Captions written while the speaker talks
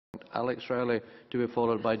Alex Rowley, to be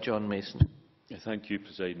followed by John Mason. Thank you,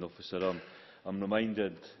 Presiding Officer. I'm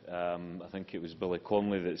reminded, I think it was Billy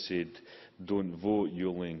Connolly that said, "Don't vote, you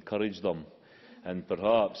only encourage them." And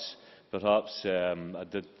perhaps I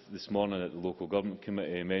did this morning at the Local Government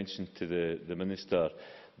Committee mention to the Minister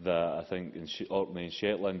that I think in Orkney and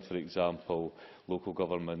Shetland, for example, local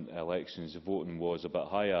government elections, the voting was a bit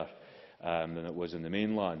higher than it was in the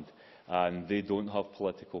mainland. And they don't have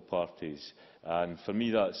political parties. And for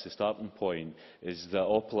me, that's the starting point, is that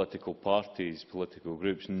all political parties, political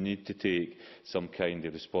groups, need to take some kind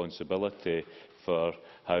of responsibility for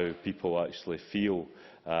how people actually feel.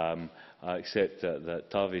 I accept that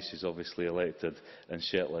Tavis is obviously elected in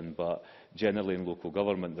Shetland, but generally in local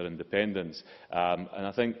government they're independents. And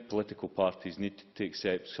I think political parties need to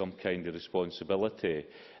accept some kind of responsibility.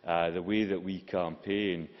 The way that we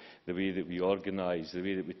campaign, the way that we organise, the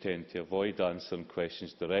way that we tend to avoid answering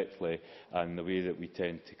questions directly, and the way that we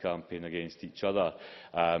tend to campaign against each other.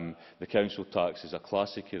 The council tax is a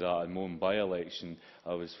classic of that. In my own by-election,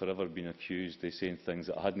 I was forever being accused of saying things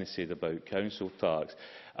that I hadn't said about council tax.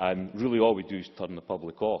 And really all we do is turn the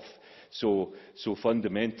public off. So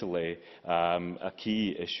fundamentally, a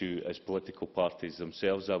key issue is political parties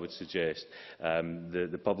themselves, I would suggest.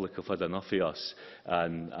 The public have had enough of us,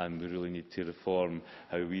 and we really need to reform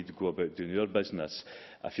how we go about doing our business.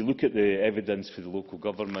 If you look at the evidence for the Local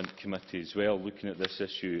Government Committee as well, looking at this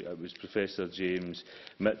issue, it was Professor James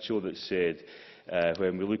Mitchell that said,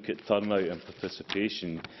 when we look at turnout and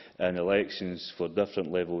participation in elections for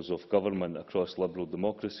different levels of government across liberal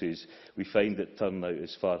democracies, we find that turnout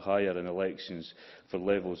is far higher in elections for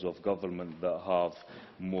levels of government that have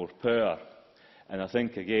more power. And I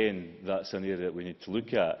think, again, that's an area that we need to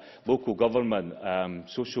look at. Local government,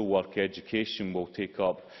 social work, education will take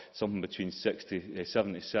up something between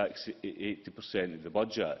 76–80% of the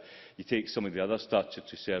budget. You take some of the other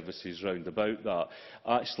statutory services round about that.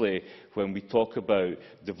 Actually, when we talk about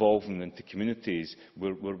devolving into communities,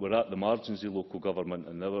 we're at the margins of local government,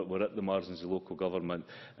 and we're at the margins of local government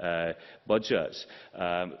budgets.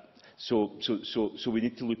 So we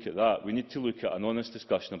need to look at that. We need to look at an honest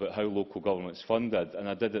discussion about how local government is funded. And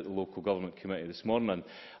I did at the Local Government Committee this morning,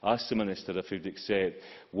 ask the Minister if he would accept,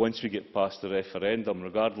 once we get past the referendum,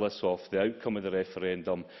 regardless of the outcome of the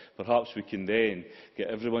referendum, perhaps we can then get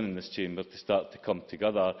everyone in this chamber to start to come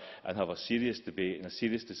together and have a serious debate and a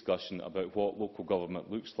serious discussion about what local government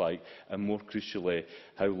looks like, and more crucially,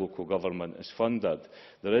 how local government is funded.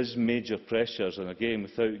 There is major pressures, and again,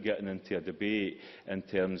 without getting into a debate in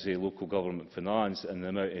terms of local government finance and the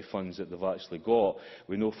amount of funds that they've actually got,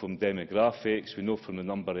 we know from demographics, we know from the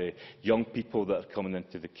number of young people that are coming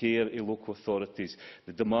into the care of local authorities,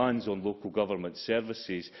 the demands on local government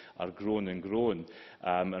services are growing and growing.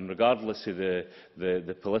 And regardless of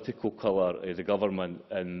the political colour of the government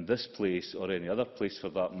in this place or any other place for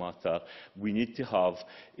that matter, we need to have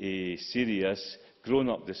a serious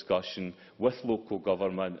grown-up discussion with local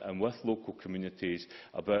government and with local communities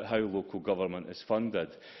about how local government is funded.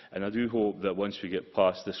 And I do hope that once we get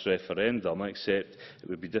past this referendum, I accept it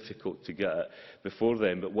would be difficult to get it before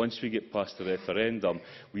then, but once we get past the referendum,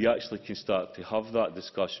 we actually can start to have that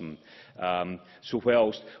discussion. So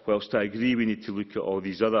whilst I agree we need to look at all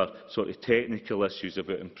these other sort of technical issues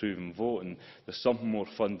about improving voting, there's something more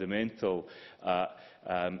fundamental at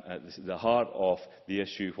the heart of the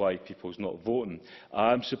issue why people's not voting.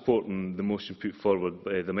 I am supporting the motion put forward,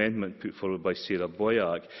 the amendment put forward by Sarah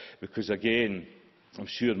Boyack, because again, I'm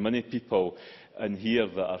sure many people in here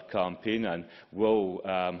that are campaigning will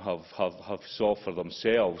have saw for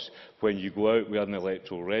themselves when you go out with an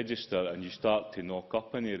electoral register and you start to knock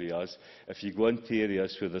up in areas. If you go into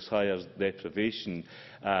areas where there's higher deprivation,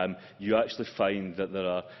 you actually find that there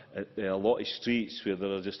are a lot of streets where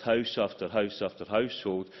there are just house after house after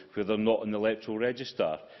household where they're not on the electoral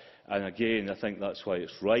register. And again, I think that's why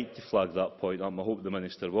it's right to flag that point up. I hope the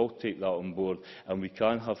Minister will take that on board and we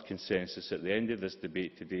can have consensus at the end of this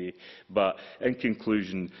debate today. But in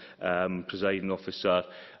conclusion, Presiding Officer,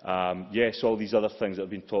 yes, all these other things that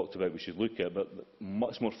have been talked about we should look at, but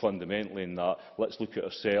much more fundamentally than that, let's look at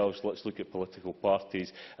ourselves, let's look at political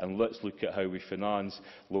parties, and let's look at how we finance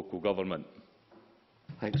local government.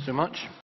 Thanks so much.